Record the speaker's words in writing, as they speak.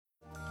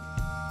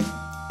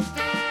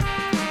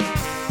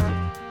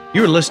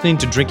You're listening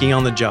to Drinking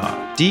on the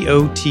Job,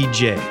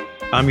 DOTJ.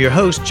 I'm your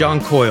host,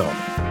 John Coyle.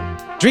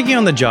 Drinking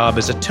on the Job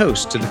is a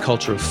toast to the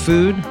culture of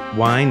food,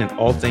 wine, and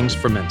all things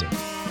fermenting.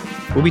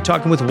 We'll be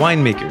talking with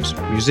winemakers,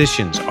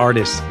 musicians,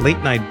 artists,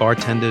 late-night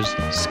bartenders,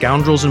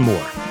 scoundrels, and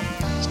more.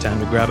 It's time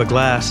to grab a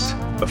glass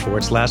before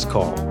it's last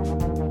call.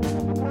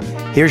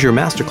 Here's your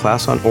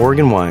masterclass on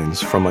Oregon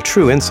wines from a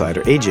true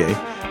insider, AJ,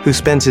 who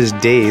spends his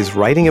days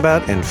writing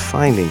about and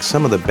finding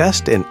some of the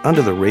best and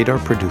under-the-radar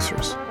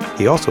producers.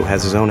 He also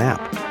has his own app,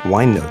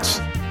 Wine Notes.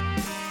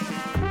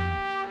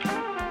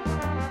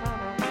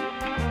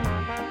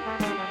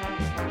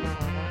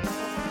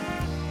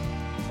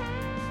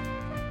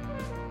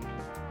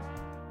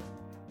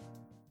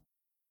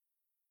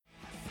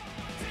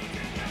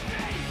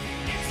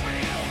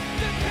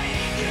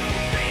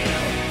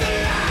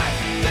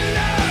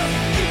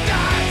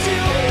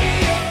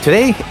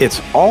 Today, it's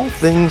all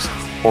things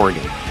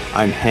Oregon.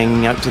 I'm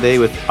hanging out today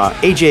with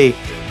AJ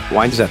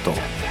Weinzettel.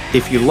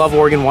 If you love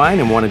Oregon wine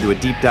and want to do a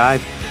deep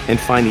dive and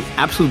find the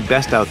absolute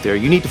best out there,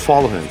 you need to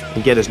follow him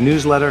and get his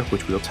newsletter,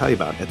 which we'll tell you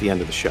about at the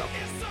end of the show.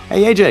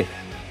 Hey, AJ.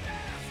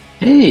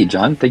 Hey,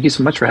 John. Thank you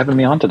so much for having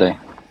me on today.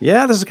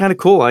 Yeah, this is kind of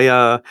cool.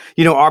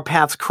 Our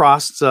paths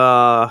crossed.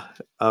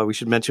 We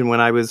should mention when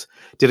I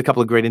did a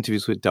couple of great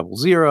interviews with Double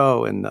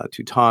Zero and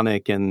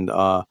Teutonic, and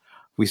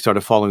we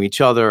started following each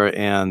other.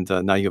 And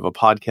now you have a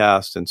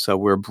podcast, and so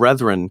we're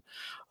brethren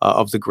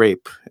of the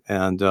grape,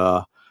 and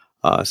so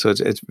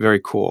it's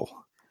very cool.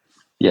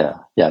 Yeah.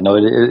 No,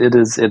 it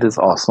is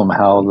awesome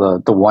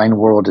how the wine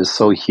world is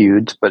so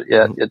huge, but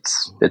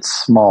it's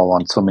small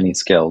on so many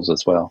scales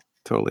as well.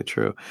 Totally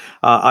true.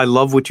 I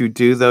love what you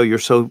do, though. You're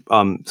so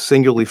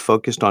singularly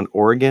focused on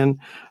Oregon,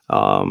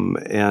 and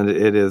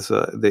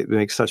they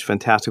make such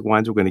fantastic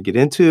wines we're going to get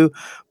into.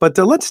 But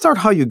let's start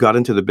how you got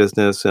into the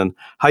business and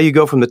how you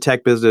go from the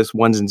tech business,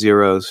 ones and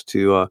zeros,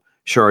 to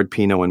Chard,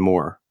 Pinot, and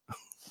more.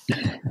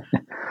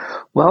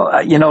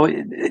 Well,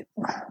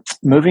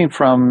 moving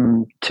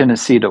from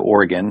Tennessee to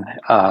Oregon,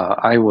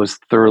 I was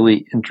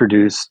thoroughly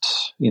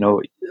introduced,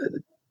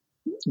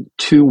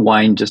 to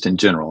wine just in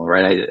general,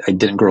 right? I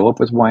didn't grow up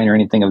with wine or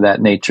anything of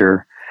that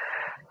nature.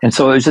 And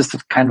so it was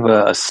just kind of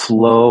a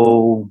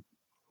slow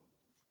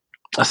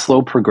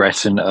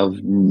progression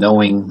of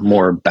knowing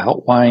more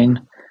about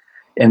wine.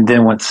 And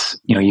then once,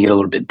 you get a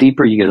little bit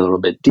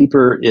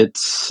deeper,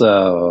 it's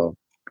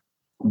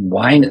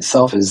wine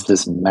itself is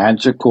this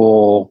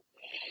magical,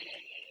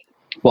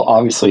 well,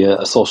 obviously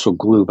a social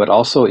glue, but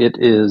also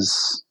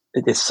it's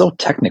so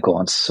technical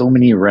on so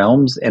many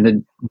realms.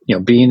 And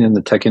being in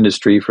the tech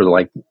industry for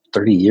like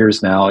 30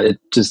 years now, it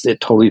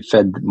totally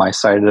fed my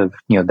side of,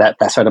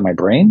 that side of my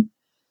brain.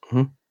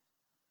 Mm-hmm.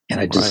 And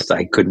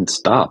I couldn't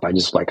stop. I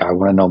just I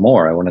want to know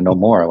more. I want to know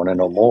more. I want to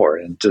know more.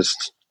 And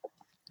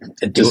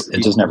it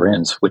just never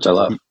ends, which I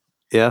love.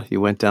 Yeah.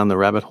 You went down the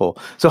rabbit hole.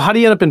 So how do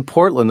you end up in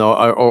Portland though,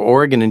 or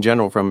Oregon in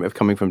general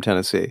coming from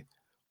Tennessee?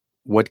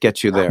 What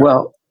gets you there?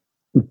 Well,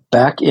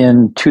 back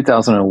in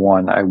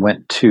 2001, I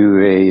went to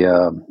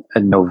a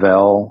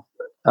Novell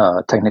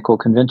technical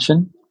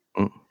convention,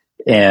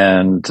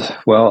 and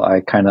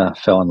I kind of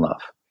fell in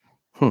love.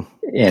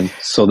 And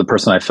so the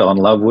person I fell in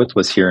love with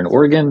was here in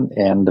Oregon,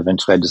 and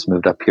eventually I just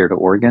moved up here to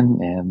Oregon,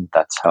 and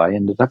that's how I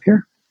ended up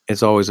here.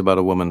 It's always about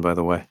a woman, by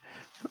the way.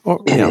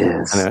 It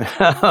is.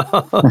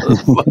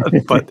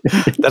 but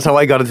that's how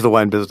I got into the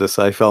wine business.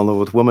 I fell in love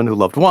with women who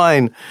loved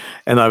wine,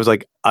 and I was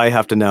like, I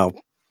have to now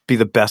be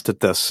the best at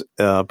this,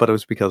 but it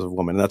was because of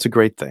women. And that's a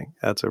great thing.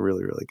 That's a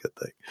really, really good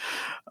thing.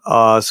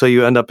 So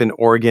you end up in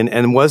Oregon,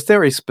 and was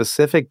there a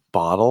specific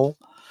bottle?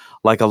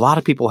 Like a lot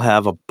of people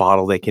have a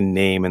bottle they can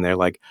name, and they're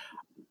like,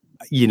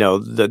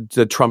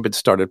 the trumpet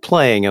started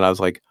playing, and I was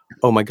like,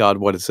 oh my God,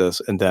 what is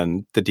this? And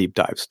then the deep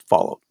dives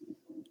followed.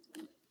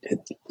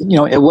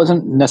 It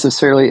wasn't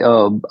necessarily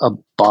a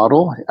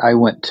bottle. I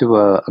went to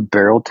a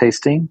barrel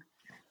tasting.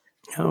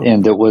 Oh.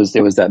 And it was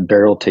that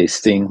barrel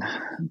tasting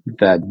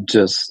that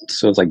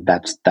so it's like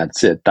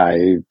that's it.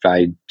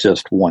 I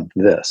just want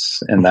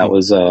this, and that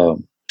was a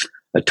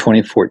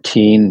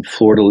 2014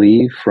 Fleur de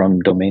Lis from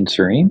Domaine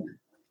Serene.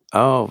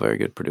 Oh, very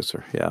good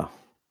producer. Yeah.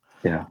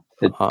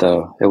 It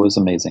was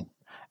amazing.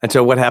 And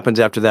so, what happens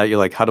after that? You're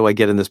like, how do I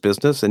get in this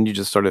business? And you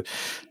just started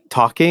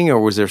talking, or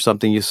was there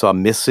something you saw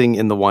missing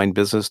in the wine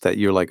business that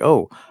you're like,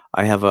 oh,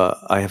 I have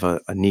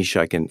a niche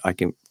I can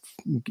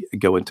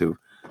go into.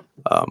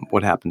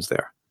 What happens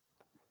there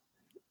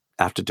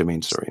after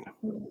Domaine Serene?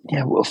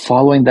 Yeah, well,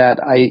 following that,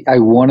 I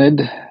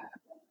wanted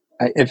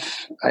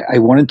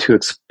to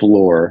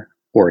explore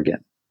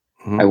Oregon.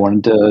 Mm-hmm. I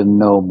wanted to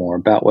know more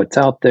about what's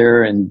out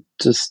there and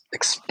just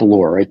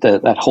explore, right?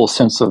 That whole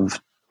sense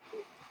of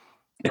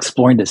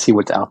exploring to see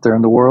what's out there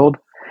in the world.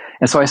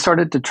 And so I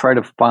started to try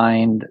to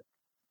find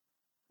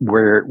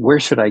where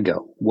should I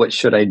go? What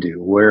should I do?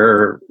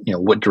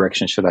 What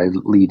direction should I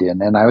lead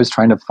in? And I was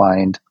trying to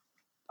find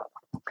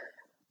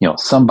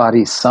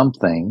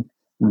something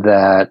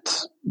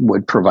that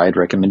would provide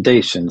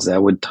recommendations,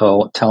 that would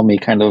tell me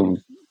kind of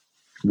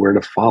where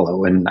to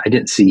follow. And I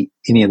didn't see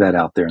any of that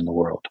out there in the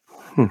world.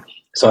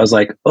 So I was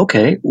like,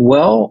 okay,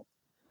 well,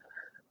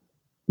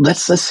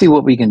 let's see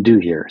what we can do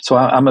here. So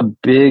I'm a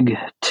big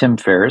Tim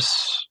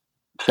Ferriss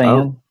fan.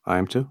 Oh, I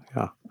am too.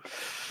 Yeah.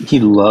 He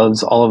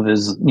loves all of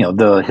his,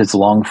 his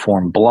long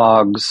form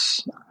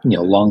blogs,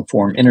 long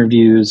form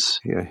interviews.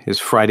 Yeah. His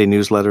Friday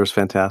newsletter is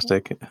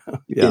fantastic.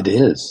 Yeah. It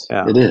is.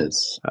 Yeah. It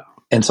is. Yeah.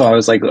 And so I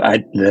was like,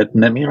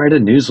 let me write a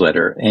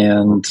newsletter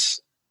and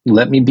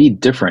let me be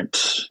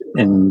different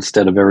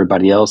instead of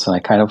everybody else. And I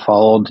kind of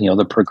followed,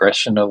 the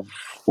progression of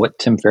what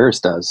Tim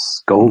Ferriss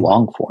does. Go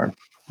long form.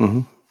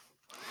 Mm-hmm.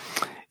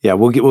 Yeah,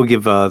 we'll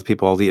give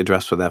people all the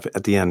address for that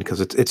at the end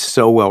because it's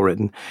so well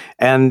written,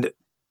 and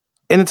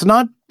it's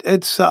not.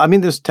 I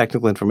mean, there's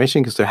technical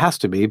information because there has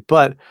to be,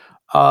 but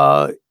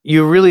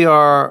you really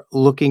are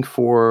looking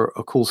for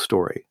a cool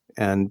story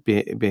and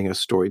being a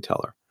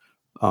storyteller,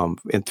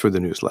 and through the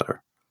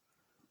newsletter.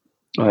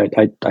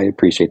 I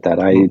appreciate that.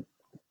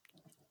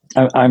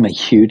 I'm a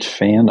huge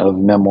fan of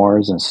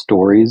memoirs and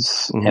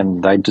stories,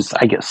 and I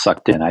get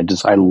sucked in.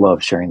 I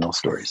love sharing those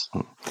stories.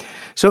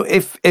 So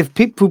if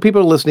people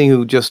are listening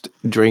who just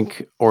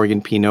drink Oregon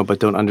Pinot but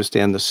don't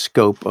understand the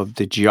scope of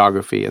the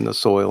geography and the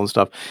soil and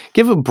stuff,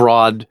 give a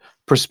broad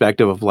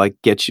perspective of what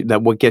gets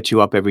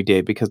you up every day,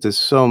 because there's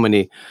so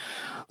many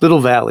little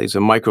valleys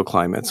and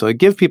microclimates. So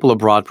give people a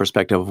broad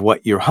perspective of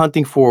what you're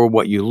hunting for,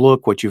 what you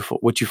look, what you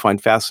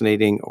find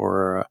fascinating,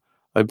 or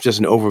just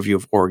an overview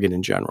of Oregon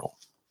in general.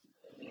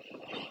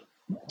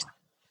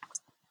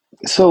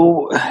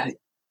 So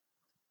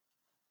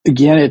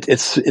again,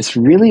 it's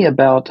really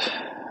about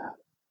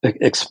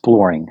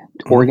exploring.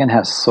 Oregon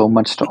has so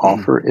much to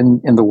offer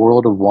in the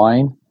world of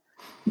wine.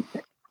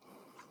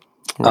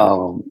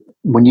 Right.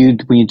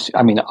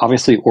 I mean,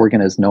 obviously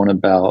Oregon is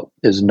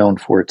known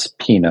for its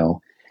Pinot,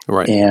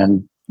 Right.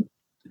 And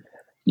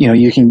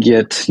you can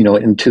get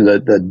into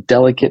the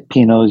delicate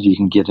Pinots. You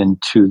can get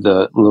into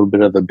the little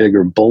bit of a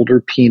bigger,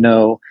 bolder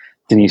Pinot.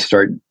 Then you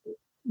start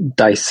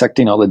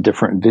dissecting all the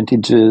different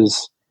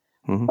vintages.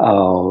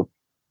 Mm-hmm.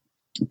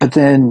 But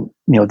then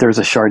there's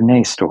a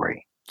Chardonnay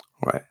story.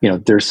 Right.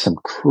 There's some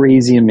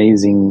crazy,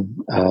 amazing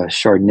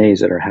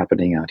Chardonnays that are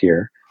happening out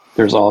here.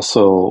 There's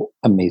also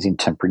amazing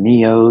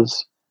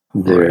Tempranieros.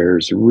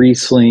 There's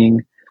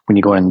Riesling. When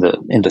you go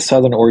into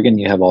Southern Oregon,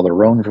 you have all the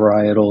Rhone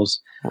varietals.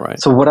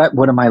 Right. So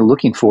what am I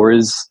looking for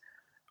is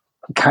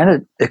kind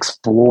of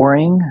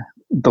exploring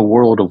the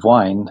world of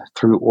wine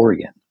through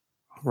Oregon.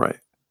 Right.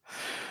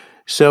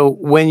 So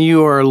when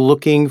you are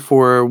looking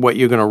for what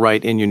you're going to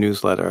write in your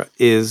newsletter,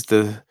 is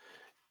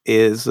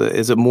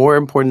it more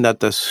important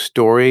that the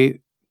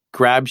story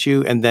grabs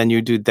you and then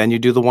you do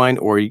the wine,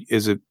 or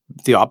is it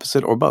the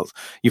opposite, or both?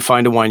 You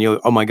find a wine,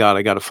 oh my God,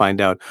 I got to find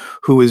out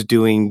who is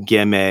doing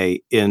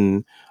Gamay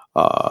in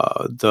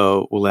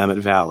the Willamette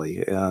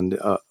Valley, and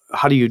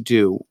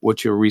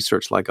what's your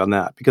research like on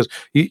that? Because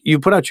you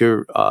put out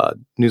your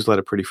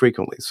newsletter pretty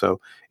frequently,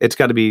 so it's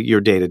got to be your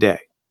day to day.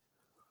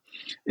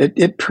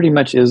 It pretty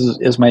much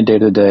is my day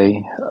to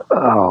day.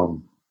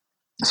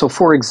 So,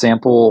 for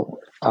example,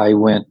 I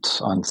went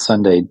on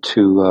Sunday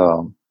to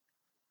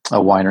a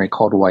winery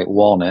called White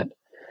Walnut,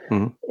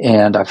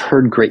 and I've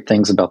heard great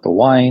things about the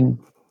wine.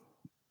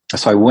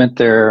 So I went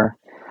there,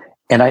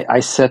 and I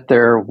sat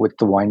there with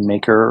the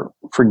winemaker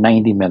for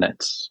 90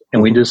 minutes,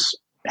 and we just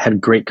had a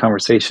great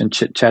conversation,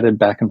 chit-chatted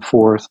back and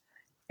forth,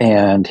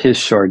 and his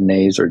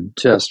Chardonnays are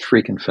just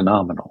freaking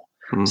phenomenal.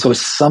 So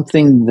it's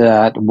something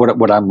that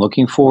what I'm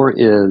looking for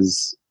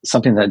is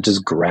something that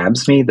just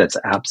grabs me, that's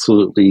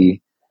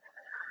absolutely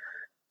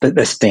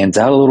that stands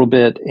out a little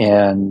bit,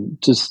 and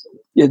just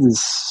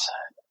is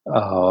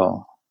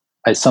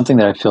something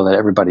that I feel that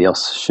everybody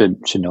else should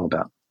know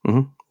about.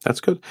 Mm-hmm.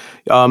 That's good.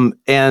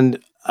 And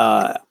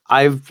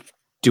I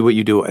do what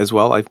you do as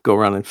well. I go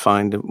around and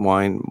find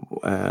wine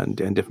and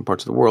different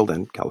parts of the world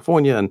and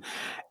California,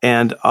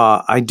 and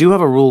I do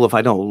have a rule: if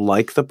I don't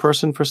like the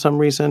person for some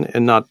reason,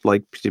 and not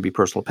like to be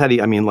personal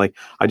petty, I mean, like,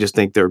 I just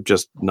think they're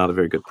just not a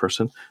very good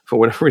person for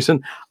whatever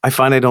reason, I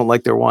find I don't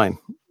like their wine.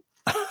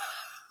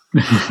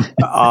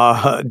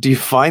 Do you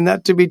find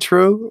that to be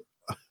true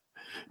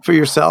for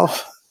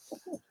yourself?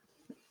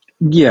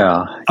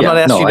 Yeah. I'm not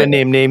asking you to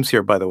name names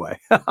here, by the way.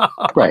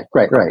 Right.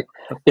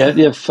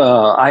 If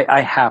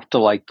I have to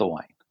like the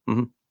wine.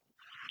 Mm-hmm.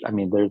 I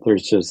mean,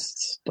 there's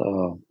just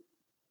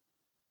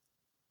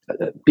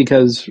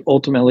because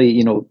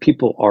ultimately,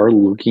 people are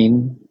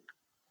looking,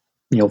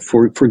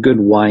 for good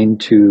wine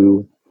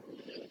to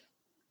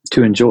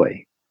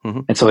enjoy,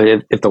 and so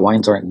if the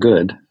wines aren't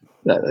good,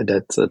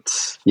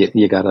 that's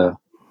you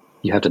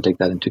have to take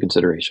that into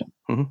consideration.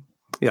 Mm-hmm.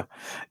 Yeah,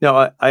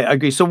 no, I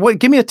agree. So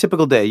give me a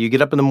typical day. You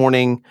get up in the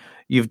morning,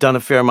 you've done a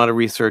fair amount of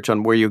research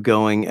on where you're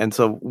going. And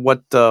so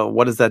what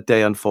does that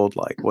day unfold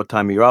like? What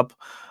time are you up?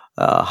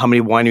 How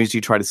many wineries do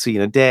you try to see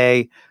in a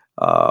day?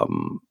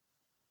 And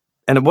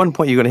at one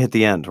point you're going to hit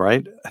the end,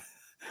 right?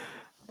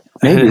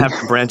 Maybe. And have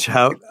to branch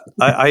out,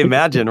 I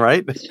imagine,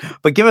 right?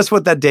 But give us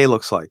what that day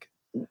looks like.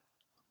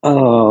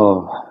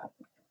 Oh,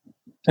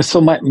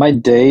 so my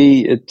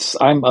day,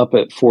 I'm up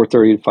at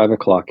 4:30 to 5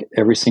 o'clock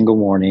every single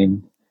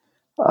morning.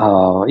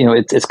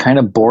 It's kind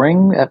of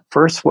boring at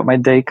first what my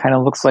day kind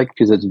of looks like,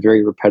 because it's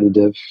very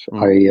repetitive.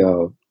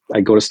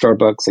 I go to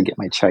Starbucks, I get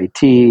my chai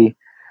tea,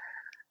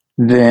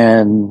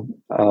 then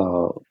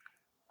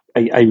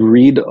I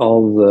read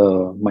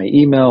all my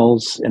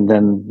emails, and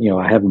then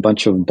I have a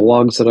bunch of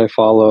blogs that I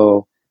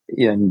follow,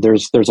 and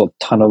there's a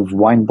ton of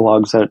wine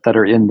blogs that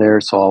are in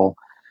there, so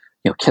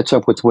I'll catch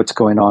up with what's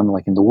going on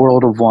like in the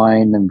world of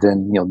wine, and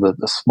then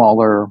the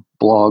smaller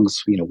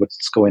blogs,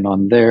 what's going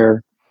on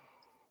there,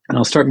 and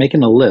I'll start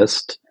making a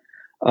list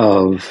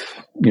of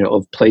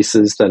of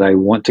places that I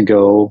want to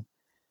go,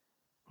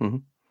 mm-hmm.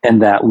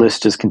 and that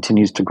list just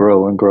continues to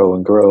grow and grow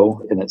and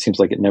grow, and it seems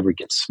like it never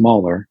gets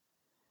smaller.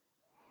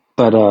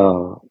 But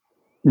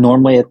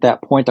normally at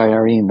that point, I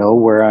already know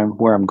where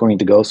I'm going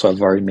to go, so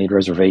I've already made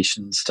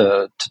reservations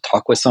to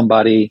talk with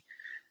somebody,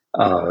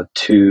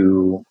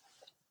 to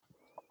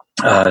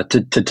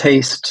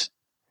taste,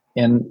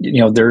 and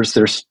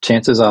there's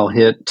chances I'll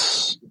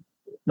hit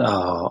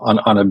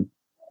on a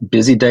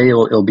busy day.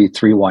 It'll be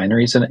 3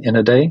 wineries in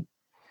a day.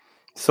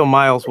 So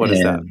miles, what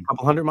is that? A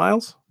couple hundred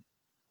miles?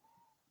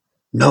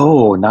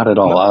 No, not at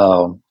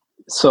all.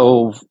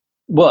 No.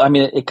 Well, I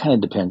mean, it kind of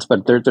depends,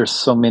 but there's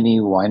so many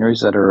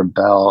wineries that are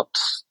about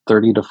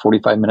 30 to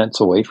 45 minutes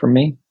away from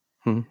me.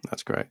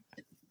 That's great.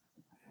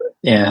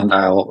 And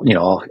I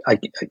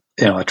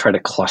try to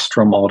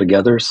cluster them all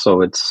together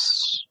so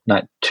it's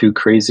not too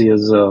crazy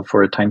as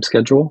for a time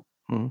schedule.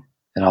 And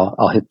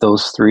I'll hit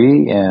those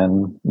 3,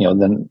 and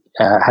then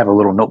I have a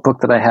little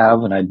notebook that I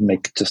have, and I'd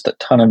make just a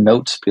ton of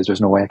notes because there's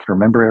no way I can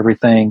remember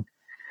everything.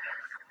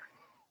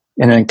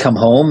 And then come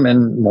home,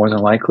 and more than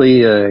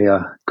likely,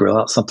 grill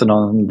out something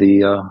on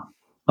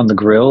the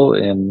grill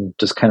and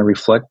just kind of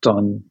reflect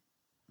on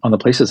the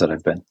places that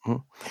I've been.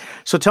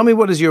 So tell me,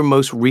 what is your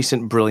most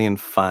recent brilliant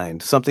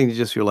find? Something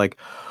that you're like,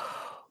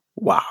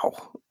 wow,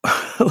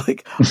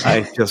 like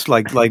I just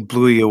like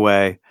blew you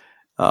away.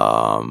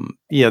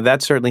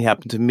 That certainly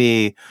happened to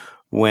me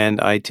when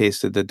I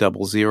tasted the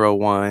 000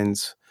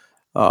 wines,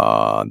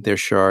 their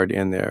Chard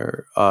and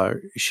their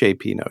Chez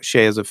Pinot.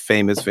 Chez is a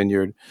famous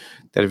vineyard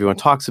that everyone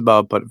talks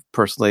about, but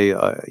personally,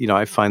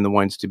 I find the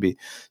wines to be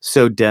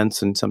so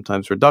dense and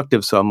sometimes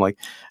reductive. So I'm like,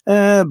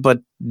 but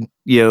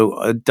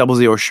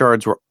 000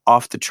 Chards were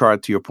off the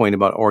chart. To your point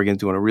about Oregon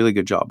doing a really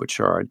good job with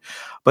Chard,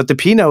 but the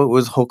Pinot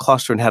was a whole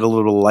cluster and had a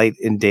little light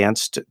and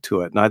dance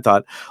to it. And I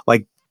thought,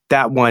 like,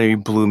 that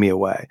winery blew me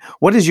away.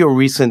 What is your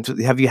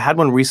have you had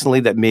one recently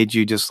that made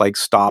you just like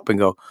stop and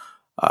go,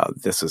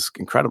 this is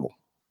incredible?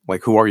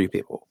 Like, who are you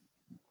people?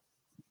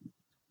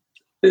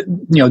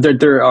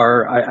 There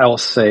are, I'll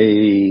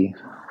say,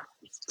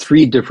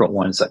 3 different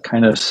ones that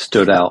kind of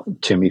stood out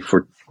to me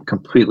for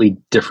completely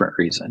different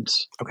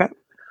reasons. Okay.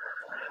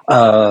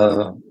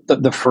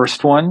 The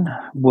first one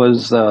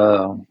was,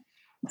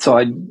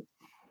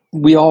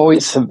 we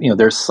always have,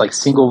 there's like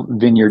single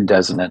vineyard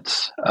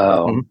designates.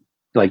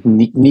 Like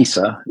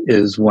Nisa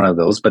is one of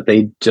those, but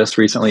they just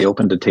recently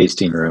opened a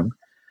tasting room.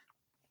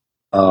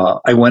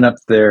 I went up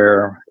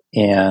there,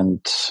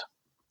 and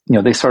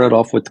they started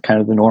off with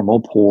kind of the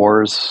normal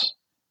pours.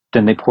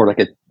 Then they poured like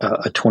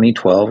a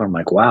 2012. I'm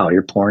like, wow,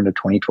 you're pouring a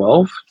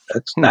 2012?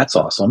 That's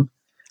awesome.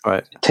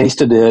 Right.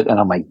 Tasted it, and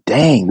I'm like,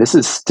 dang, this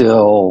is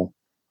still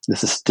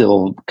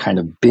kind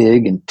of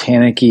big and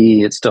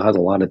tannicky. It still has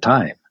a lot of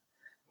time.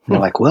 And they're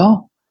like,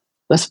 well,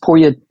 let's pour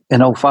you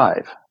an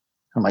 05.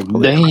 I'm like,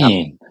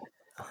 dang.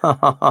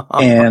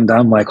 And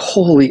I'm like,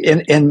 holy,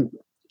 and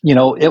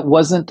it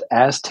wasn't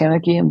as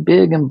tannicky and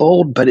big and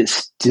bold, but it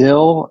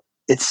still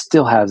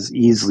has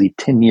easily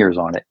 10 years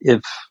on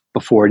it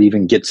before it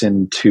even gets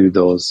into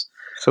those.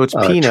 So it's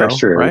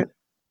Pinot, right?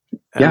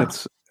 And yeah.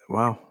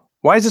 Wow.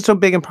 Why is it so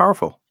big and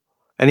powerful?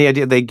 Any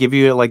idea? They give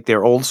you like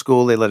their old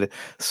school. They let it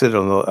sit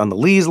on the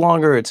lees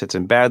longer. It sits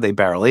in they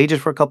barrel age it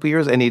for a couple of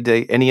years. Any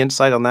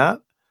insight on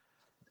that?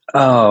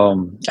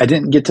 I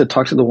didn't get to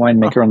talk to the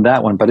winemaker on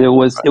that one, but it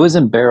was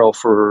in barrel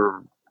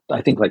for,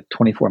 I think, like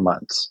 24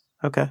 months.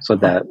 Okay. So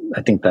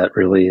I think that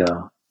really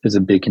is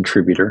a big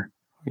contributor.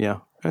 Yeah.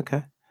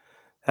 Okay.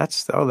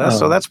 So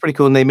that's pretty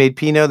cool. And they made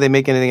Pinot. They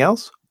make anything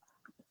else?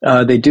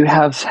 They do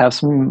have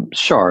some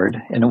Chard,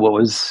 and what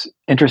was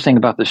interesting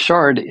about the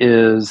Chard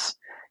is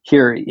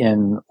here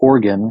in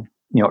Oregon,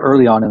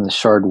 early on in the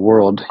Chard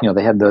world,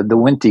 they had the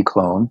Wente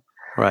clone,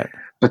 right?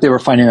 But they were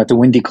finding that the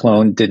Wente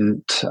clone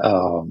didn't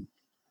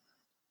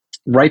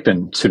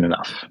ripen soon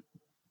enough,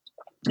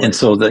 right. And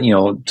so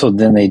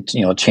then they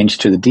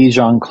changed to the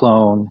Dijon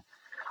clone.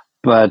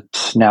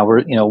 But now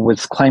we're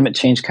with climate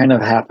change kind of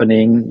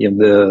happening,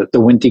 the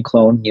Wente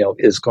clone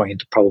is going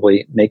to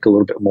probably make a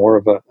little bit more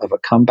of a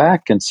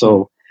comeback, and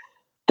so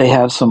they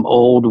have some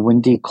old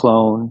Wente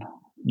clone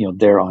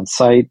there on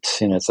site,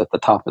 and it's at the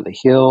top of the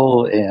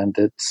hill, and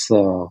it's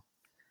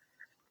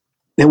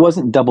it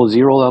wasn't 000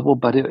 level,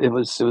 but it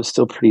was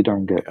still pretty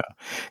darn good. Yeah,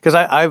 because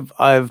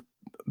I've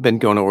been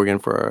going to Oregon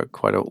for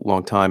quite a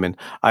long time, and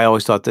I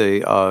always thought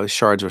the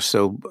Chards were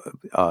so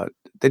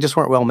They just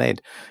weren't well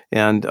made.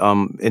 And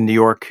in New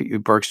York,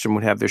 Bergstrom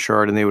would have their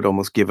shard, and they would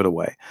almost give it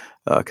away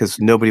because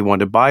nobody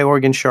wanted to buy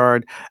Oregon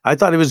shard. I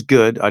thought it was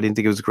good. I didn't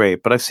think it was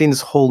great, but I've seen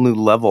this whole new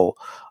level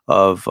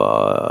of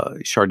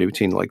Chardonnay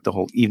between like the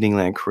whole Evening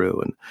Land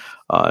crew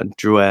and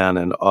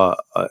Drouin and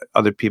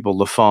other people,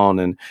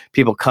 Lafon, and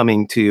people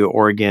coming to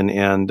Oregon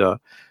and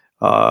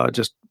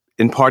just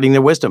imparting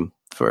their wisdom,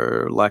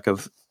 for lack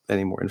of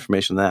any more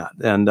information than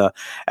that.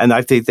 And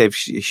I think they've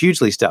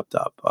hugely stepped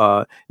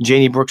up.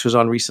 Janie Brooks was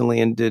on recently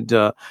and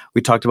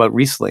we talked about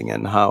Riesling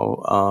and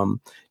how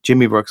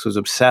Jimmy Brooks was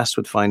obsessed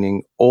with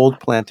finding old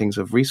plantings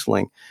of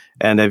Riesling.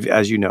 And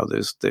as you know,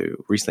 the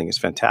Riesling is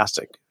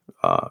fantastic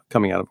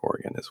coming out of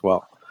Oregon as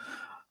well.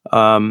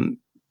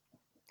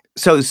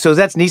 So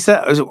that's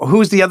Nisa.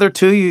 Who's the other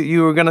two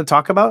you were going to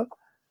talk about?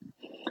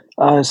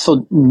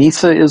 So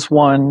Nisa is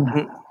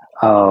one.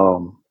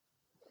 Mm-hmm.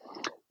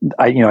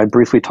 I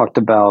briefly talked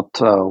about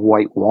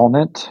White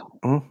Walnut.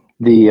 Mm-hmm.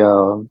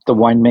 The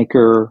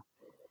winemaker.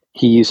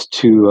 He used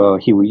to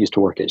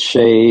work at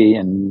Shea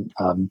and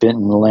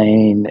Benton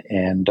Lane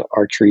and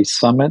Archery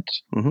Summit.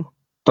 Mm-hmm.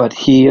 But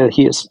he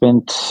has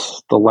spent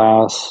the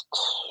last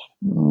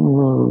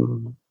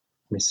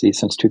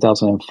since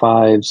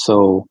 2005.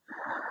 So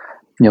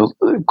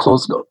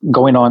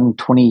going on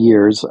 20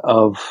 years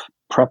of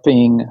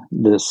prepping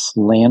this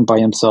land by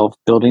himself,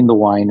 building the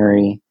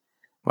winery.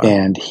 Wow.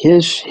 And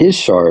his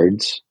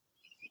shards,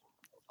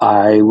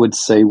 I would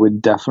say,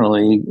 would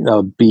definitely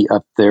be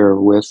up there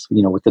with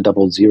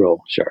the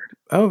 00 shard.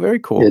 Oh, very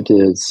cool! It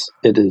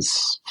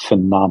is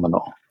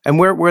phenomenal. And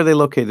where are they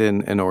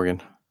located in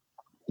Oregon?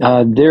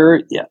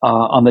 They're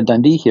on the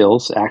Dundee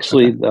Hills.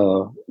 Actually,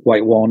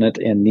 White Walnut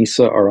and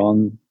Nisa are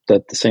on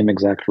the same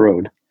exact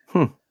road.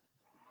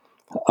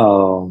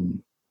 I'll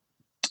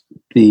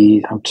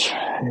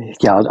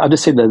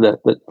just say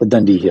the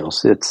Dundee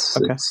Hills. It's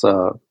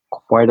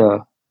quite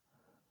a.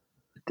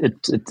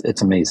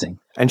 It's amazing.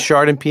 And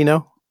Chard and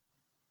Pinot?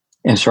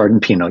 And Chard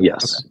and Pinot,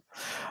 yes.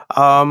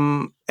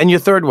 Okay. And your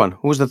third one?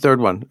 Who was the third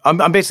one?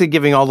 I'm basically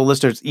giving all the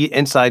listeners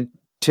inside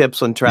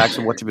tips and tracks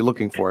of what to be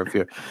looking for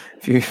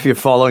if you're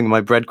following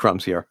my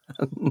breadcrumbs here.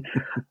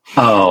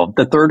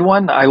 The third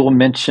one I will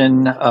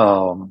mention.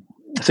 So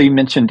you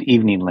mentioned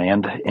Evening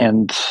Land,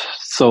 and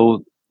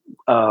so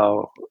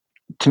to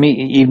me,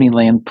 Evening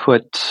Land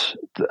put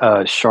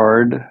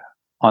Chard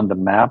on the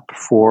map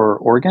for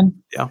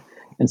Oregon. Yeah.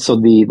 And so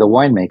the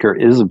winemaker,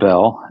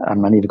 Isabel,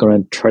 I'm not even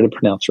going to try to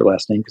pronounce her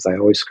last name because I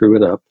always screw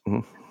it up.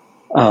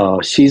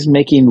 Mm-hmm. She's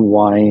making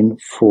wine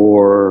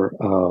for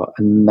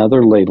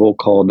another label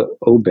called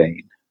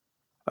Aubaine.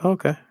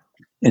 Okay.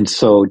 And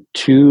so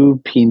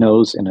 2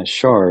 Pinots and a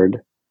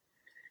Chard.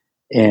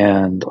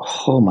 And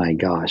oh my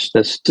gosh,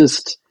 that's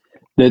just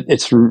that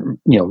it's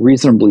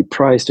reasonably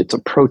priced. It's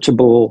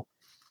approachable.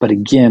 But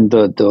again,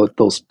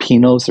 those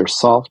Pinots are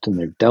soft and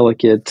they're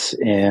delicate,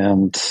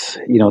 and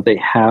they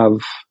have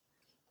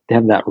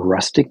that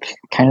rustic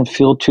kind of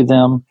feel to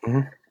them,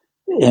 mm-hmm.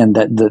 and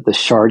that the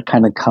Chard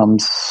kind of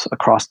comes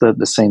across the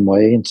same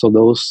way. And so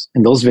those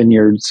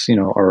vineyards,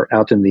 are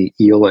out in the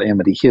Eola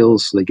Amity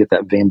Hills, so they get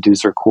that Van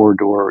Duzer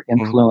corridor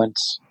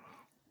influence.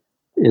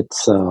 Mm-hmm.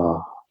 It's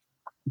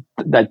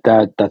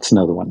that's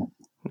another one.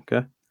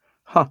 Okay.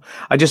 Huh.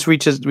 I just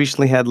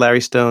recently had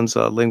Larry Stone's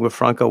Lingua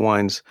Franca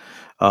wines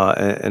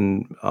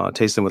and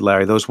tasting with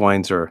Larry. Those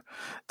wines are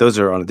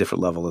on a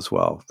different level as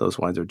well. Those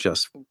wines are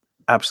just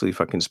absolutely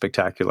fucking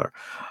spectacular.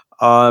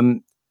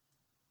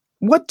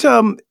 What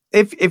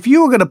if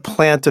you were going to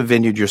plant a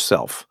vineyard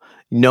yourself,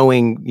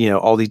 knowing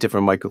all these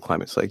different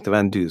microclimates like the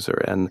Van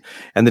Duzer and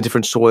the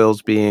different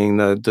soils being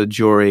the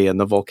Jury and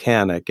the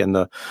volcanic and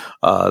the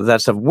that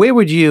stuff, where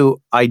would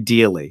you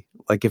ideally,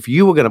 like if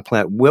you were going to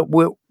plant, what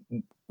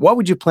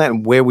would you plant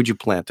and where would you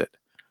plant it?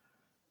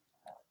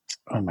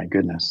 Oh my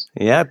goodness.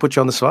 Yeah, I put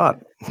you on the spot.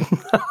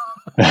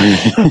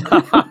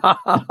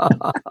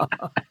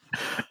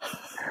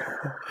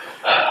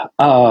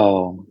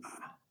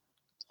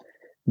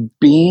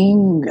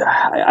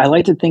 I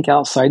like to think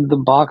outside the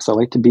box. I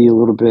like to be a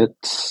little bit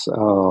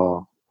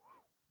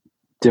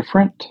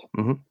different.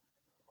 Mm-hmm.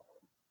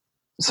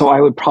 So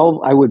I would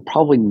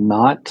probably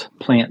not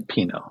plant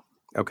Pinot.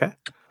 Okay.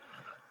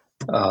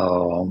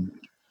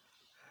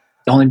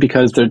 Only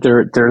because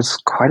there's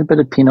quite a bit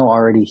of Pinot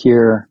already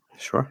here.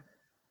 Sure.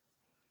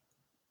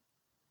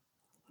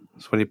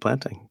 So what are you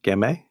planting?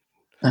 Gamay?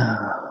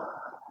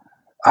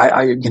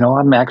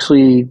 I'm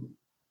actually.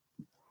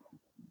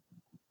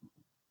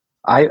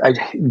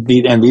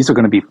 And these are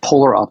going to be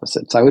polar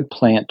opposites. I would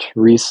plant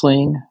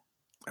Riesling.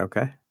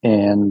 Okay.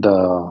 And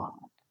a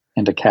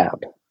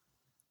Cab.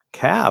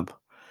 Cab.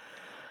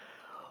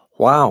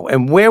 Wow.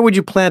 And where would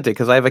you plant it?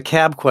 Because I have a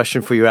Cab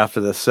question for you after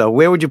this. So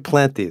where would you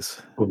plant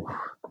these? Ooh.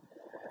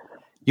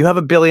 You have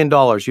 $1 billion.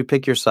 You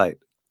pick your site.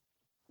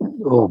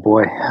 Oh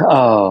boy.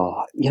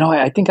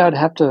 I think I'd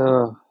have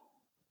to.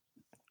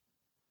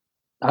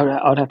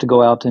 I'd have to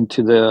go out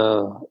into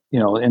the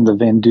in the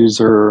Van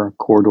Duzer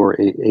corridor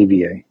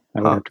AVA.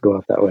 I would have to go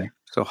out that way.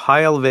 So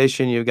high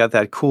elevation, you've got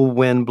that cool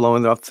wind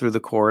blowing up through the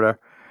corridor.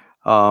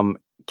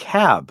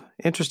 Cab,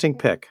 interesting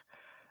pick.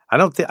 I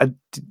don't think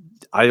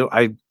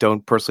I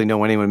don't personally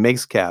know anyone who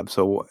makes Cab.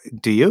 So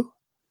do you?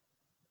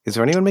 Is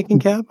there anyone making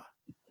Cab?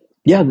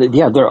 Yeah,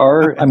 there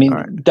are. I mean, All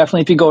right.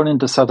 definitely if you go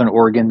into Southern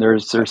Oregon,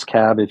 there's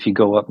Cab. If you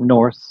go up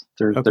north,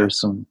 there's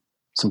some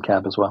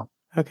Cab as well.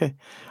 Okay.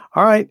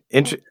 All right.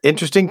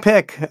 Interesting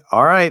pick.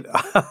 All right.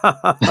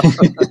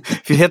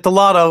 If you hit the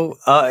lotto,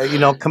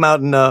 come out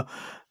and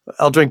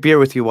I'll drink beer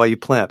with you while you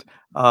plant,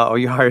 or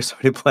you hire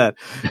somebody to plant.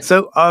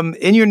 So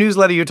in your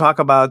newsletter, you talk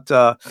about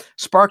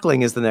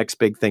sparkling is the next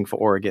big thing for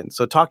Oregon.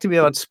 So talk to me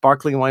about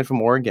sparkling wine from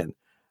Oregon.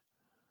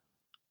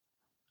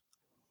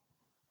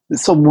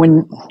 So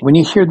when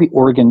you hear the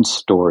Oregon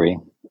story,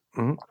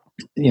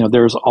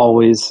 there's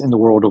always in the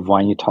world of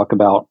wine, you talk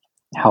about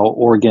how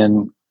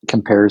Oregon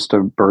compares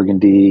to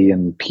Burgundy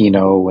and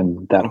Pinot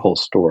and that whole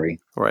story.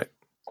 Right.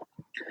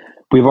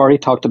 We've already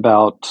talked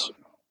about,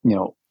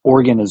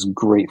 Oregon is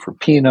great for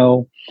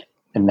Pinot,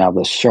 and now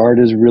the Chard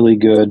is really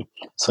good.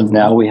 So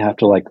now we have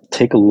to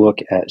take a look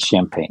at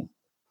Champagne.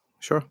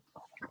 Sure.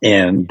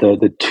 And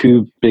the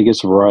two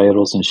biggest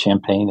varietals in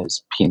Champagne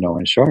is Pinot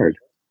and Chard.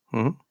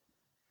 Mm-hmm.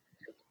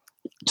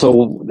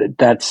 So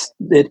it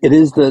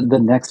is the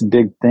next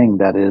big thing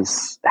that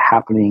is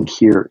happening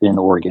here in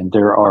Oregon.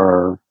 There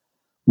are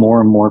more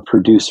and more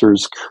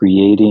producers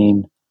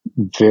creating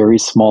very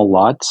small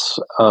lots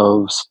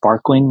of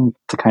sparkling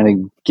to kind of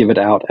give it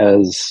out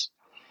as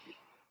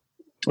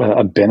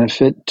a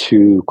benefit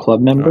to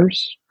club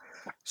members.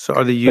 Right. So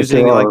are they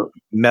using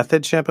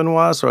method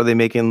champenoise, or are they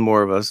making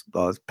more of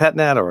a pet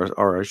nat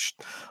or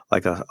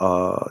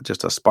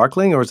just a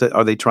sparkling, or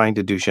are they trying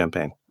to do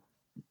champagne?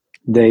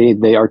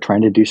 They are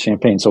trying to do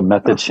champagne. So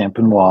method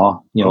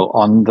champenoise,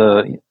 on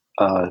the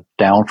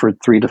down for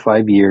 3 to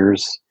 5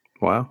 years.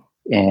 Wow.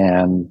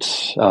 And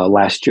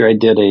last year I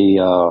did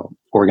a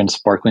Oregon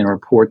sparkling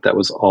report that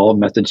was all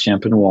method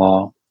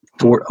champenoise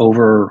for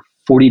over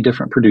 40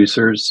 different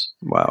producers.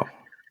 Wow.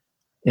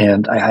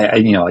 And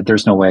I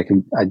there's no way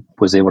I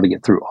was able to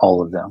get through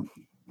all of them.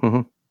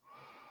 Mm-hmm.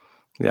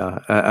 Yeah,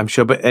 I'm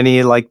sure. But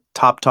any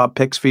top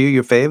picks for you,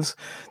 your faves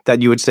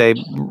that you would say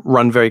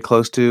run very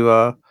close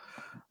to,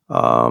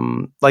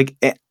 Anna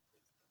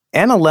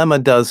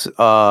Lemma does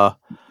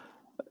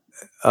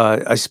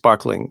a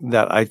sparkling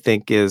that I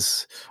think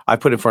I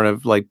put in front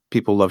of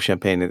people love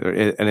champagne,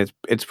 and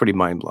it's pretty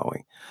mind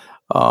blowing.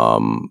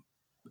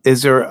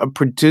 Is there a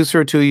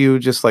producer to you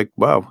just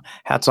wow,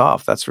 hats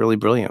off, that's really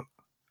brilliant?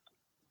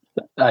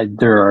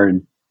 There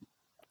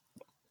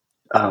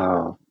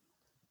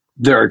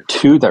are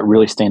two that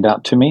really stand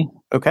out to me.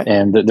 Okay.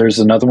 And there's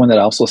another one that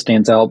also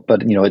stands out,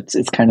 but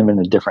it's kind of in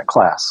a different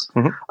class.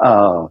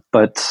 Mm-hmm.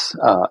 But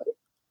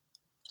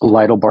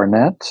Lytle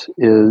Barnett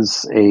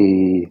is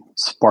a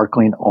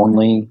sparkling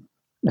only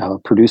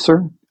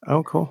producer.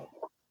 Oh, cool.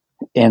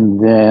 And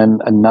then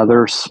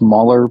another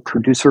smaller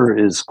producer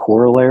is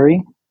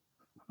Corollary.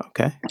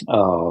 Okay.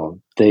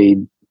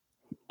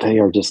 They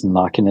are just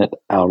knocking it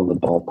out of the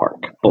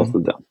ballpark, both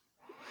of them.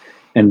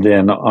 And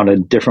then on a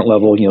different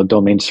level,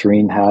 Domaine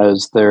Serene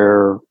has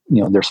their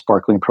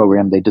sparkling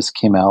program. They just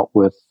came out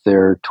with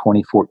their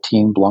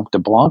 2014 Blanc de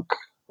Blanc,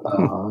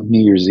 New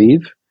Year's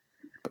Eve.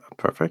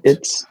 Perfect.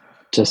 It's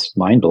just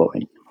mind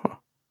blowing.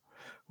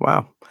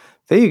 Wow.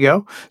 There you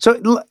go.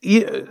 So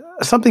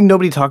something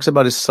nobody talks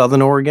about is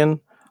Southern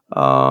Oregon.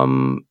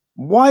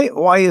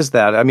 Why is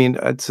that? I mean,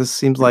 it just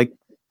seems like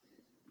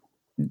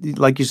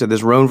you said,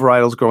 there's Rhone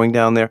varietals growing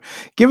down there.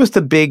 Give us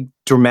the big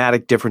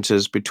dramatic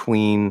differences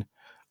between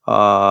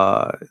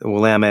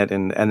Willamette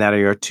and that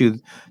area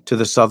to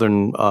the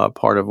southern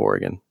part of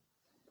Oregon.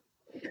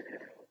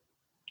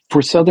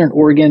 For Southern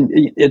Oregon,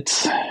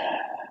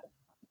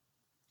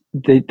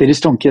 they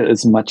just don't get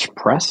as much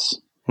press.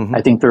 Mm-hmm.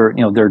 I think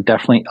they're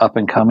definitely up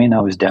and coming.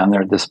 I was down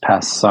there this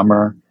past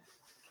summer.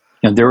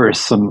 There were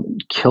some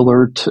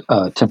killer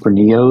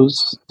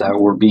Tempranillos that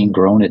were being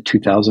grown at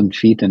 2,000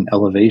 feet in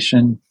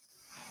elevation.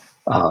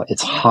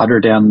 It's hotter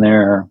down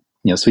there,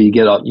 so you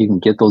can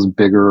get those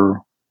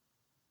bigger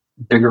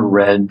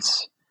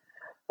reds,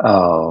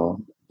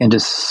 and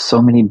just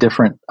so many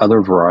different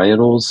other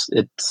varietals.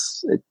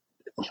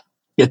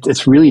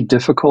 It's really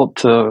difficult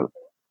to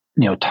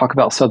talk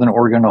about Southern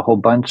Oregon a whole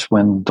bunch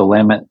when the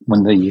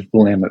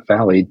Willamette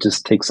Valley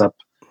just takes up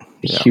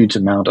a huge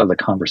amount of the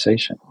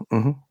conversation.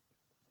 Mm-hmm.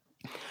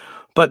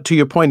 But to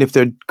your point, if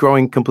they're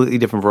growing completely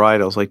different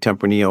varietals like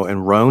Tempranillo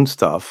and Rhone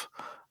stuff,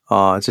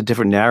 it's a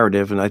different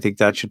narrative, and I think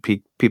that should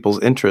pique people's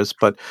interest.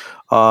 But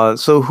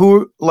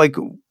so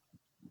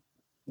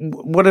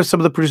what are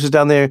some of the producers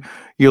down there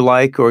you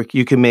like, or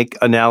you can make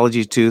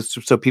analogies to,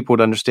 so people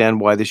would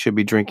understand why they should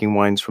be drinking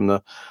wines from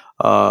the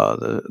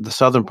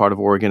southern part of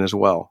Oregon as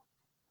well?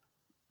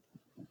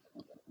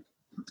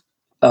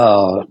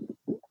 So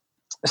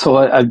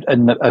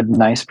a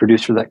nice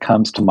producer that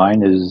comes to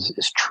mind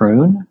is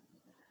Troon.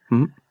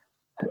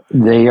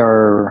 Mm-hmm. They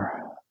are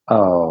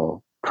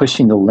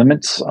pushing the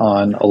limits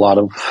on a lot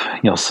of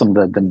some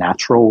of the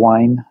natural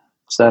wines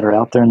that are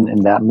out there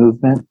in that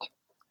movement.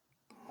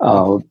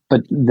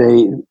 But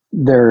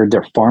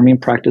their farming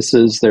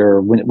practices,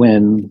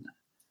 when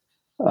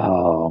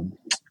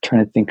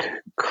trying to think,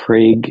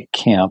 Craig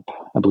Camp,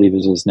 I believe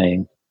is his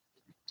name.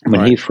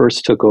 When he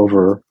first took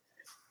over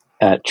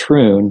at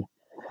Troon,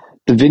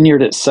 the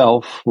vineyard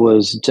itself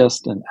was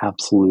just an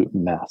absolute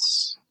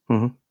mess.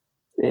 Mm-hmm.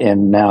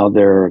 And now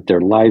they're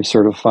live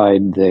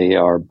certified. They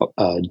are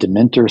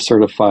Demeter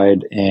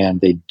certified, and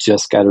they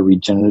just got a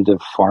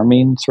regenerative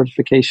farming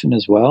certification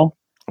as well.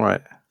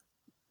 Right.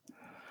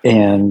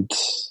 And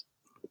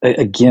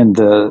again,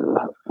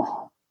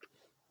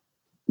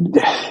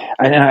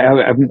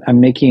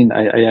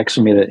 I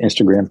actually made an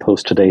Instagram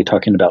post today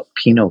talking about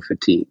Pinot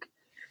fatigue,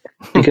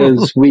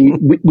 because we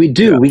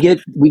get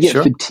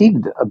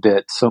fatigued a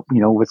bit. So,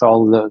 with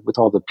all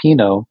the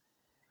Pinot,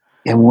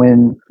 and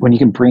when you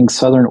can bring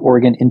Southern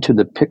Oregon into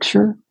the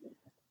picture,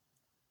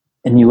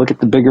 and you look at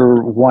the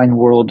bigger wine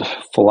world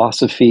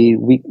philosophy,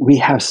 we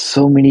have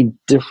so many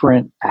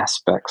different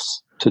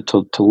aspects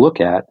to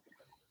look at,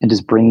 and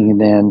just bringing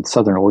in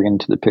Southern Oregon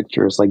into the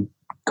picture is like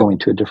going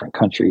to a different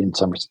country in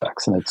some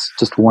respects, and it's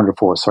just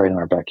wonderful. It's right in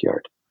our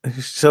backyard.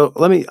 So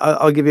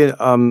I'll give you,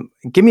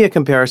 give me a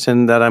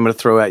comparison that I'm going to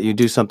throw at you.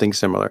 Do something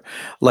similar.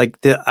 Like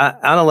the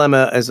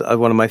Analemma is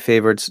one of my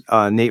favorites.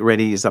 Nate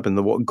Reddy is up in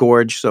the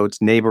Gorge, so it's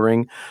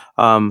neighboring.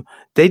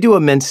 They do a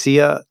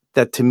Mencia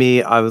that, to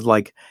me, I was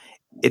like,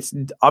 it's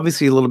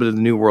obviously a little bit of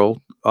the New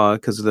World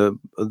because of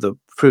the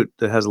fruit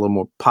that has a little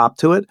more pop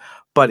to it,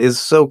 but is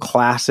so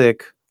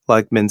classic,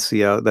 like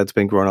Mencia, that's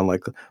been grown on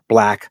like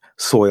black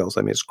soils.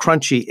 I mean, it's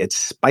crunchy, it's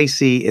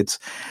spicy.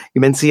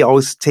 Mencia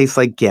always tastes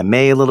like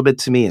Gamay a little bit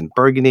to me, and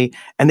Burgundy.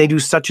 And they do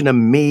such an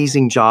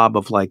amazing job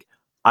of, like,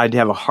 I'd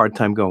have a hard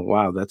time going,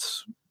 wow,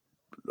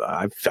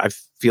 I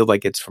feel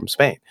like it's from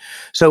Spain.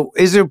 So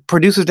is there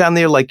producers down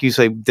there, like you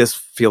say, this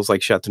feels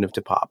like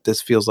Châteauneuf-du-Pape,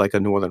 this feels like a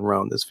Northern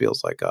Rhone, this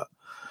feels like a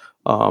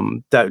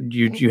that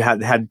you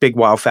had big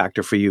wow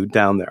factor for you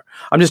down there?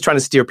 I'm just trying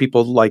to steer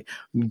people, like,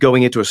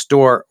 going into a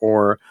store,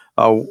 or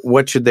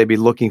what should they be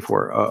looking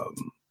for,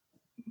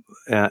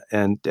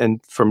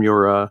 and from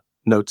your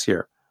notes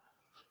here.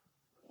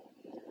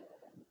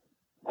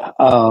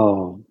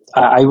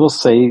 I will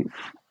say,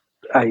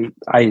 I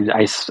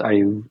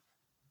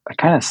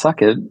kind of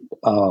suck at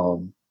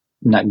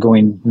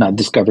not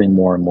discovering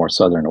more and more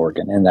Southern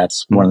Oregon, and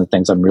that's one of the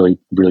things I'm really,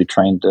 really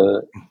trying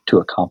to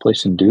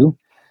accomplish and do.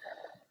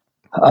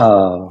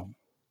 But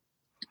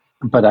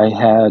I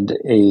had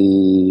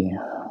a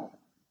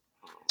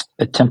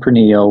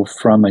Tempranillo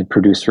from a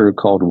producer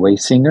called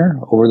Waysinger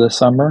over the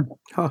summer.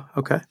 Oh,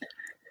 okay.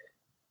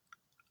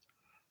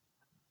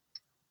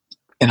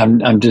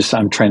 And I'm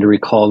trying to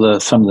recall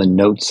some of the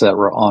notes that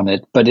were on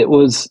it, but it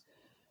was,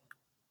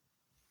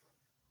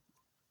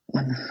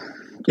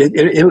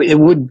 it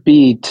would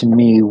be, to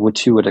me,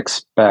 what you would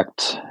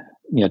expect,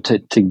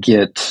 to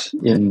get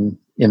in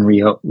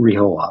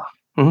Rioja,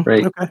 Mm-hmm.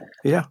 right? Okay.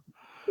 Yeah.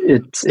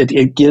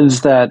 It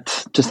gives that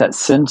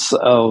sense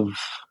of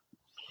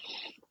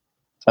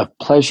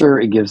pleasure.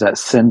 It gives that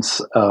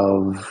sense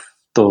of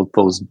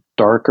those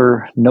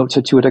darker notes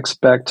that you would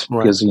expect,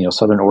 right, because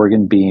Southern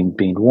Oregon being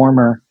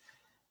warmer,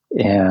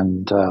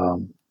 and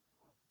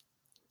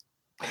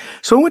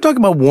so when we're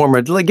talking about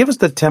warmer, like, give us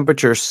the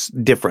temperature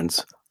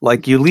difference.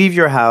 Like, you leave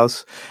your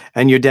house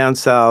and you're down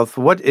south.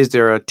 What is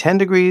there? 10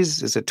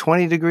 degrees? Is it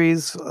 20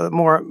 degrees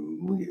more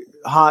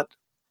hot?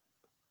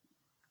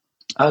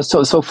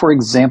 So for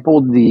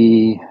example,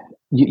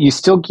 you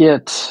still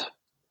get,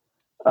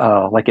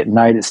 like at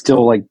night, it's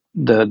still like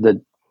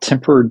the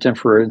temper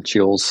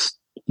differentials,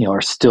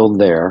 are still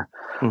there.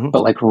 Mm-hmm.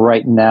 But like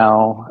right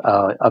now,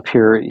 up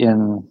here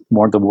in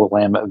more of the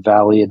Willamette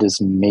Valley, it is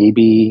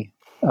maybe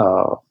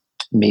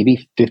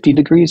 50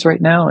 degrees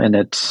right now, and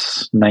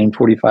it's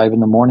 9:45 in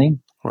the morning.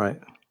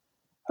 Right.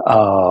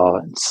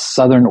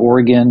 Southern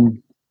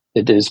Oregon,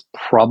 it is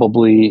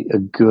probably a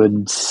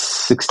good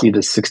 60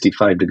 to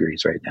 65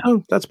 degrees right now.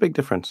 Oh, that's a big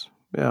difference.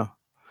 Yeah.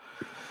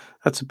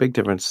 That's a big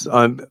difference.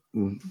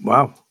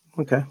 Wow.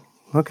 Okay.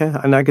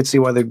 And I could see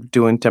why they're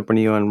doing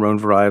Tempranillo and Rhone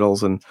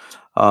varietals and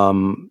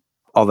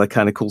all that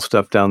kind of cool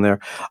stuff down there.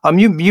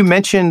 You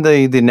mentioned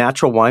the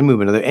natural wine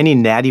movement. Are there any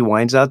natty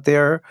wines out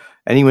there?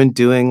 Anyone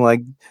doing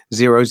like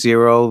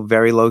 0.0,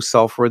 very low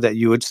sulfur, that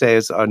you would say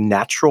is a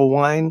natural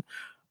wine?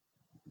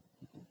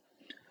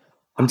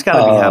 It's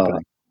got to be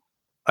happening.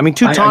 I mean,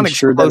 Teutonic's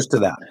sure close to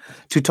that.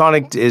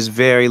 Teutonic is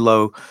very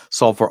low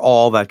sulfur,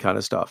 all that kind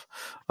of stuff.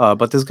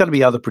 But there's got to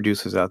be other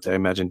producers out there, I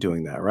imagine,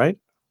 doing that, right?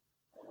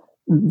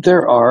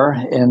 There are,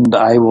 and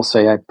I will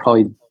say I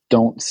probably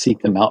don't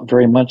seek them out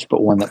very much,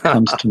 but one that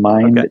comes to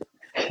mind, okay,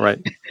 right,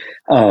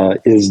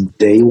 is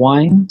Day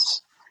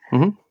Wines.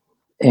 Mm-hmm.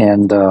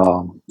 And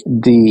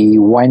the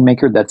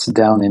winemaker that's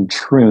down in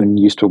Troon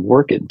used to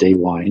work at Day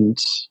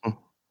Wines.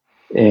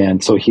 Mm-hmm.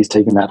 And so he's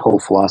taking that whole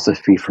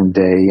philosophy from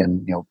Day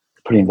and,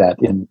 putting that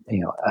in,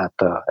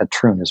 at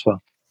Troon as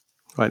well.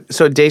 Right.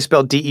 So Day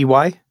spelled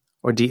D-E-Y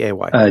or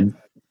D-A-Y?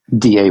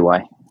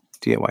 D-A-Y.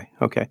 D-A-Y.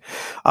 Okay.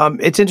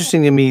 It's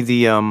interesting to me,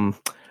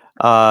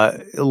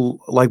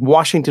 like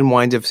Washington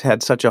wines have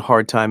had such a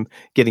hard time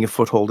getting a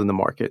foothold in the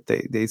market.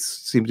 They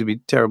seem to be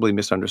terribly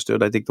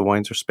misunderstood. I think the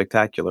wines are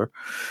spectacular.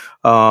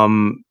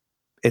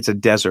 it's a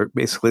desert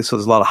basically. So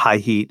there's a lot of high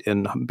heat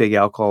and big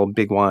alcohol,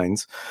 big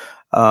wines.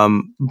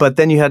 But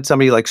then you had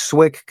somebody like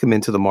Swick come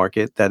into the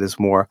market that is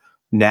more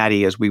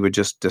natty, as we were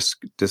just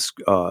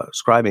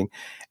describing.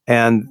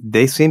 And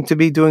they seem to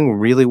be doing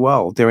really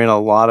well. They're in a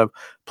lot of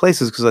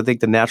places because I think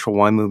the natural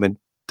wine movement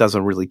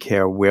doesn't really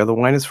care where the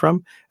wine is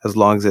from as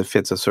long as it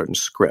fits a certain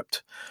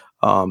script.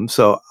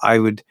 So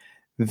I'm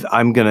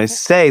going to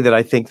say that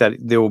I think that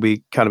there will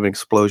be kind of an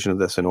explosion of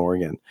this in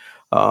Oregon.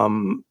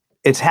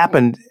 It's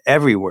happened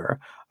everywhere.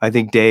 I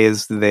think Day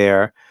is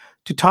there.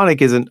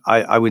 Teutonic isn't,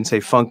 I wouldn't say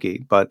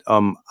funky, but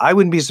I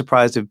wouldn't be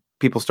surprised if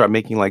people start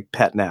making like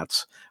pet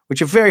nats,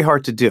 which are very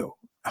hard to do,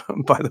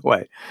 by the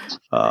way.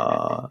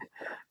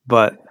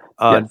 But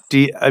Yes. do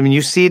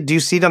you see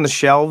it on the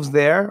shelves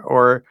there,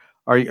 or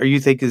are you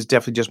think it's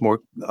definitely just more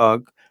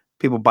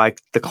people buy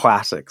the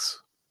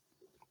classics?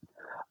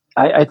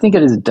 I think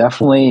it is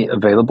definitely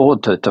available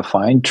to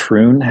find.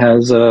 Troon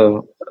has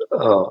a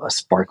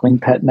sparkling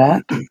pet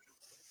nat,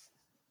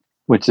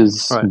 which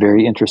is Right.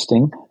 very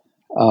interesting.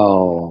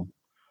 Oh,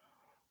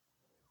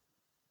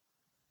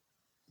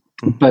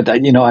 but I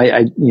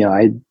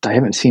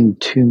haven't seen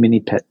too many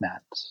pet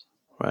nats.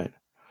 Right.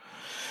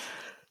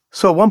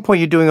 So at one point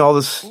you're doing all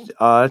this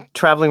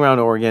traveling around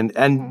Oregon,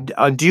 and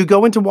do you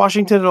go into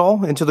Washington at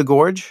all, into the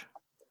Gorge?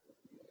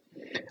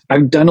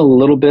 I've done a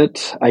little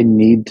bit. I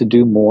need to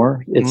do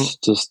more. It's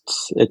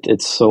just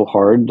it's so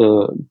hard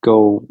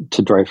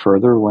to drive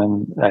further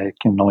when I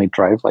can only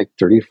drive like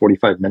 30,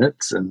 45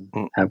 minutes and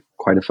have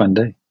quite a fun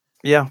day.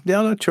 Yeah,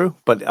 no, true.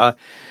 But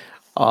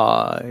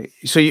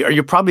so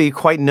you're probably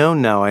quite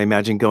known now, I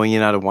imagine, going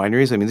in and out of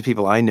wineries. I mean, the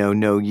people I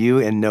know you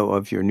and know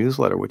of your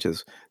newsletter,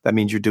 that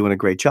means you're doing a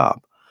great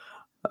job.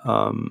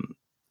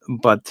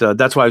 But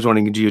that's why I was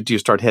wondering, do you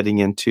start heading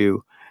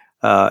into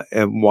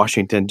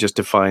Washington just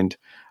to find,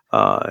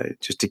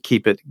 just to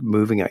keep it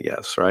moving, I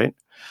guess, right?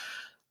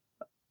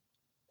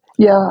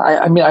 Yeah,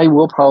 I mean, I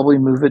will probably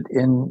move it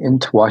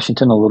into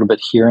Washington a little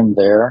bit here and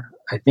there.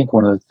 I think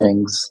one of the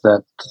things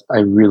that I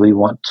really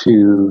want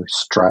to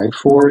strive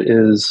for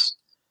is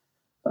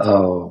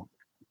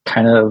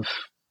kind of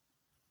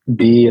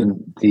be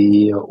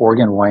the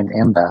Oregon wine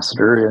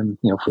ambassador, and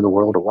for the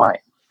world of wine.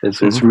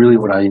 It's really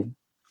what I'm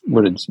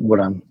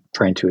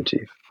trying to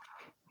achieve.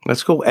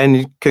 That's cool.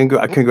 And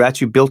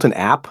congrats, you built an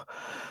app.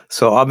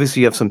 So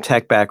obviously you have some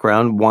tech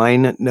background.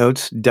 Wine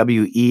Notes,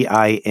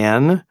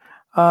 WEIN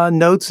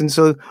notes. And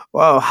so,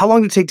 how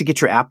long did it take to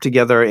get your app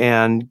together?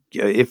 And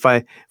if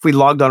we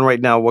logged on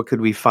right now, what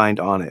could we find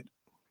on it?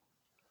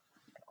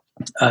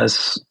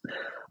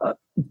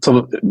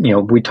 So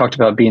we talked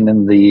about being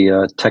in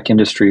the tech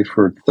industry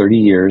for 30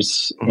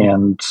 years,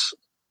 and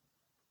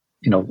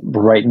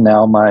right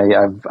now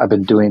I've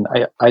been doing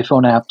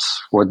iPhone apps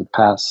for the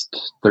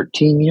past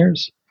 13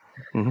 years.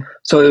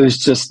 So it was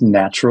just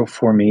natural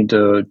for me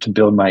to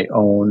build my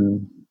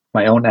own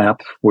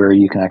app where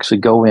you can actually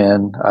go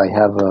in. I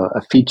have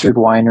a featured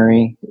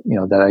winery,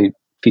 that I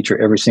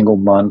feature every single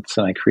month,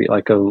 and I create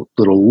like a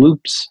little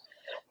loops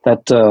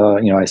that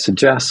I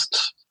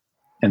suggest,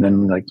 and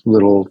then like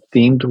little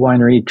themed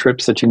winery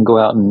trips that you can go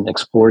out and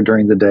explore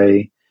during the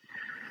day.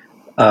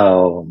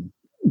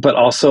 But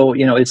also,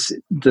 it's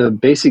the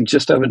basic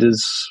gist of it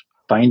is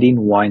finding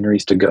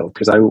wineries to go,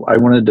 because I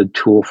wanted a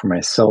tool for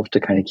myself to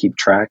kind of keep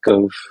track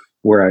of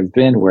where I've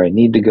been, where I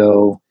need to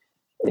go,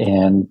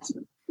 and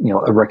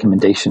a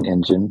recommendation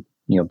engine,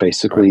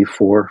 basically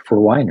for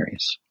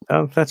wineries.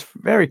 Oh, that's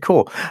very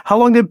cool. How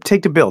long did it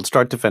take to build,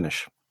 start to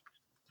finish?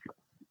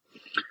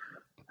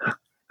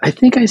 I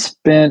think I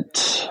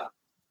spent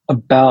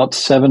about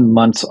 7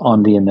 months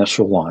on the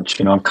initial launch.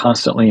 I'm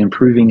constantly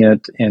improving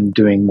it and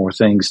doing more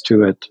things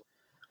to it.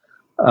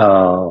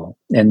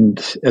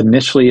 And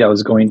initially I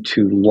was going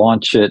to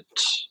launch it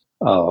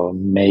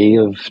May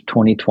of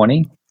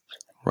 2020.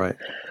 Right.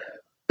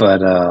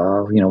 But,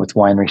 with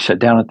winery shut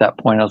down at that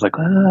point, I was like,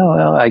 oh,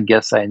 well, I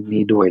guess I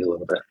need to wait a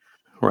little bit.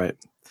 Right.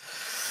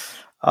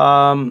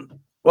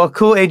 Well,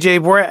 cool, AJ.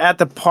 We're at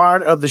the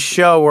part of the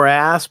show where I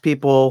ask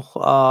people,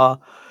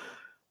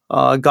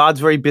 God's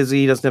very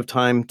busy. He doesn't have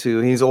time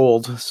he's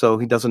old, so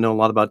he doesn't know a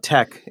lot about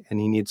tech, and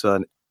he needs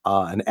an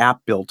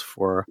app built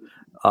for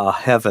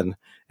heaven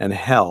and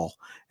hell.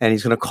 And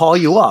he's going to call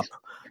you up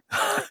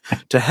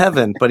to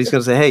heaven, but he's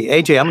going to say,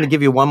 hey, AJ, I'm going to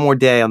give you one more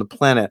day on the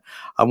planet.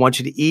 I want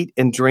you to eat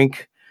and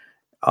drink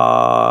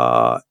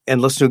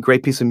and listen to a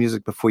great piece of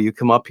music before you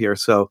come up here.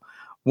 So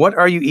what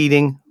are you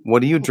eating?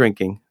 What are you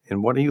drinking?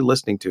 And what are you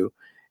listening to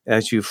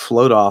as you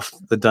float off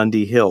the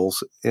Dundee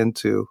Hills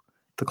into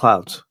the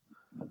clouds?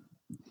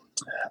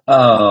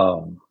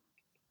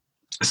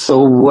 So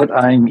what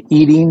I'm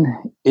eating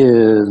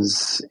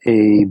is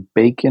a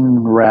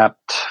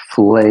bacon-wrapped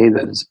filet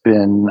that has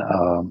been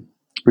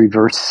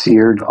reverse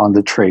seared on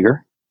the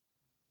Traeger.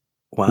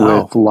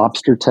 Wow. With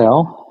lobster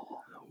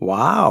tail.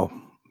 Wow.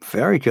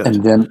 Very good.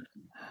 And then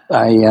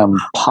I am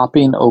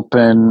popping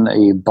open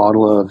a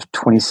bottle of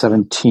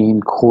 2017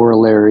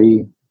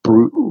 Corollary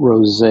Brut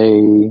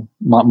Rosé,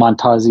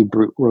 Montazi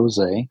Brut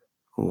Rosé.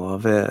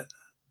 Love it.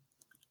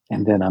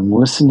 And then I'm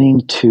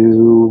listening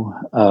to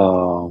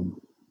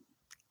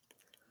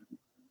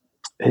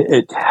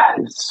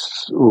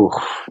It's, oh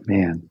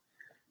man,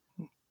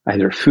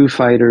 either Foo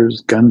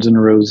Fighters, Guns N'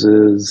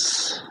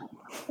 Roses.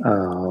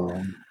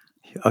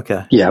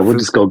 Okay. Yeah, we'll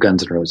just go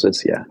Guns N'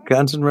 Roses. Yeah.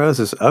 Guns N'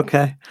 Roses.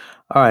 Okay.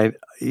 All right.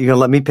 You gonna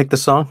let me pick the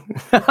song?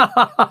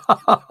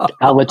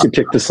 I'll let you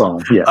pick the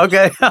song. Yeah.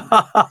 Okay.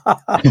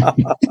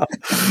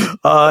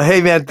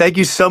 Hey man, thank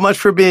you so much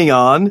for being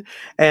on.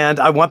 And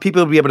I want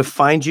people to be able to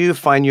find you,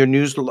 find your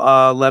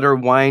newsletter,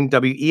 Wine,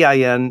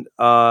 WEIN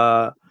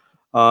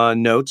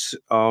notes,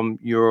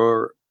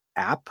 your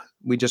app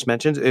we just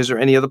mentioned. Is there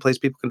any other place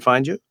people can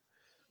find you?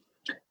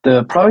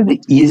 Probably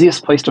the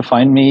easiest place to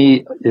find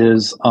me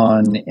is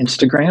on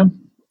Instagram.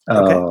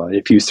 Okay.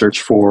 If you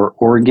search for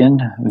Oregon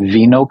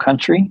Vino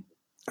Country.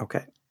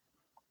 Okay.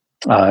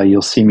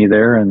 You'll see me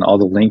there, and all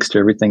the links to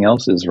everything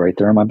else is right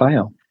there in my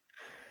bio.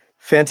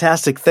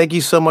 Fantastic. Thank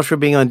you so much for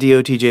being on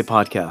DOTJ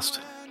Podcast.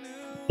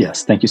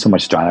 Yes, thank you so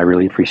much, John. I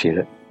really appreciate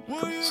it.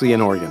 See you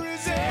in Oregon.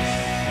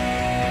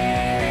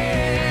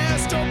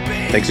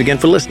 Thanks again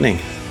for listening.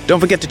 Don't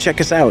forget to check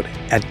us out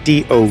at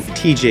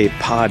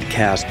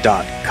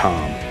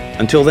dotjpodcast.com.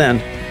 Until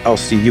then, I'll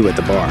see you at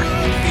the bar.